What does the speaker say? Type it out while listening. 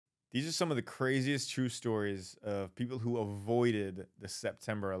These are some of the craziest true stories of people who avoided the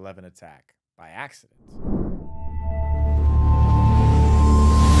September 11 attack by accident.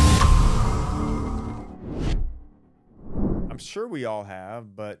 I'm sure we all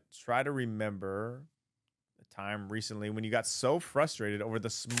have, but try to remember the time recently when you got so frustrated over the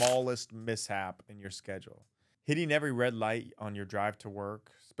smallest mishap in your schedule. Hitting every red light on your drive to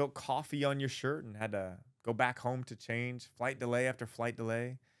work, spilt coffee on your shirt and had to go back home to change, flight delay after flight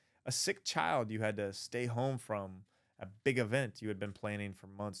delay, a sick child you had to stay home from, a big event you had been planning for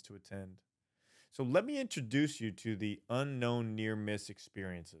months to attend. So let me introduce you to the unknown near miss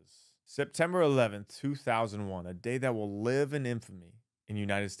experiences. September 11th, 2001, a day that will live in infamy in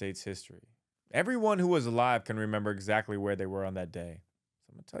United States history. Everyone who was alive can remember exactly where they were on that day.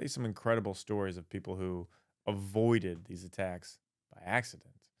 So I'm going to tell you some incredible stories of people who avoided these attacks by accident.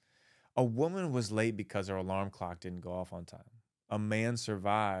 A woman was late because her alarm clock didn't go off on time. A man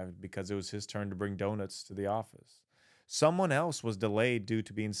survived because it was his turn to bring donuts to the office. Someone else was delayed due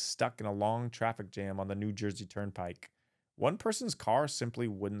to being stuck in a long traffic jam on the New Jersey Turnpike. One person's car simply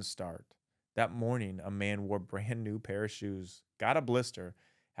wouldn't start. That morning, a man wore a brand new pair of shoes, got a blister,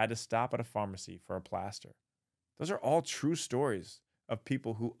 had to stop at a pharmacy for a plaster. Those are all true stories of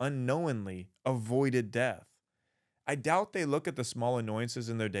people who unknowingly avoided death. I doubt they look at the small annoyances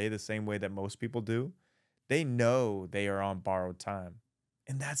in their day the same way that most people do. They know they are on borrowed time.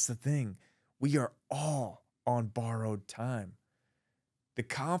 And that's the thing. We are all on borrowed time. The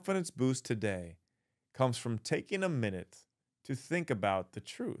confidence boost today comes from taking a minute to think about the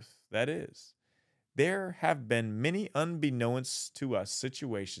truth. That is, there have been many unbeknownst to us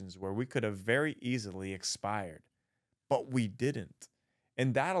situations where we could have very easily expired, but we didn't.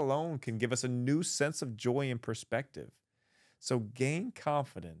 And that alone can give us a new sense of joy and perspective. So gain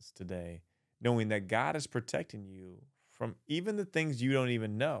confidence today, knowing that God is protecting you from even the things you don't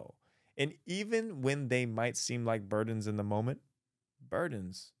even know. And even when they might seem like burdens in the moment,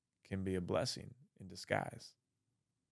 burdens can be a blessing in disguise.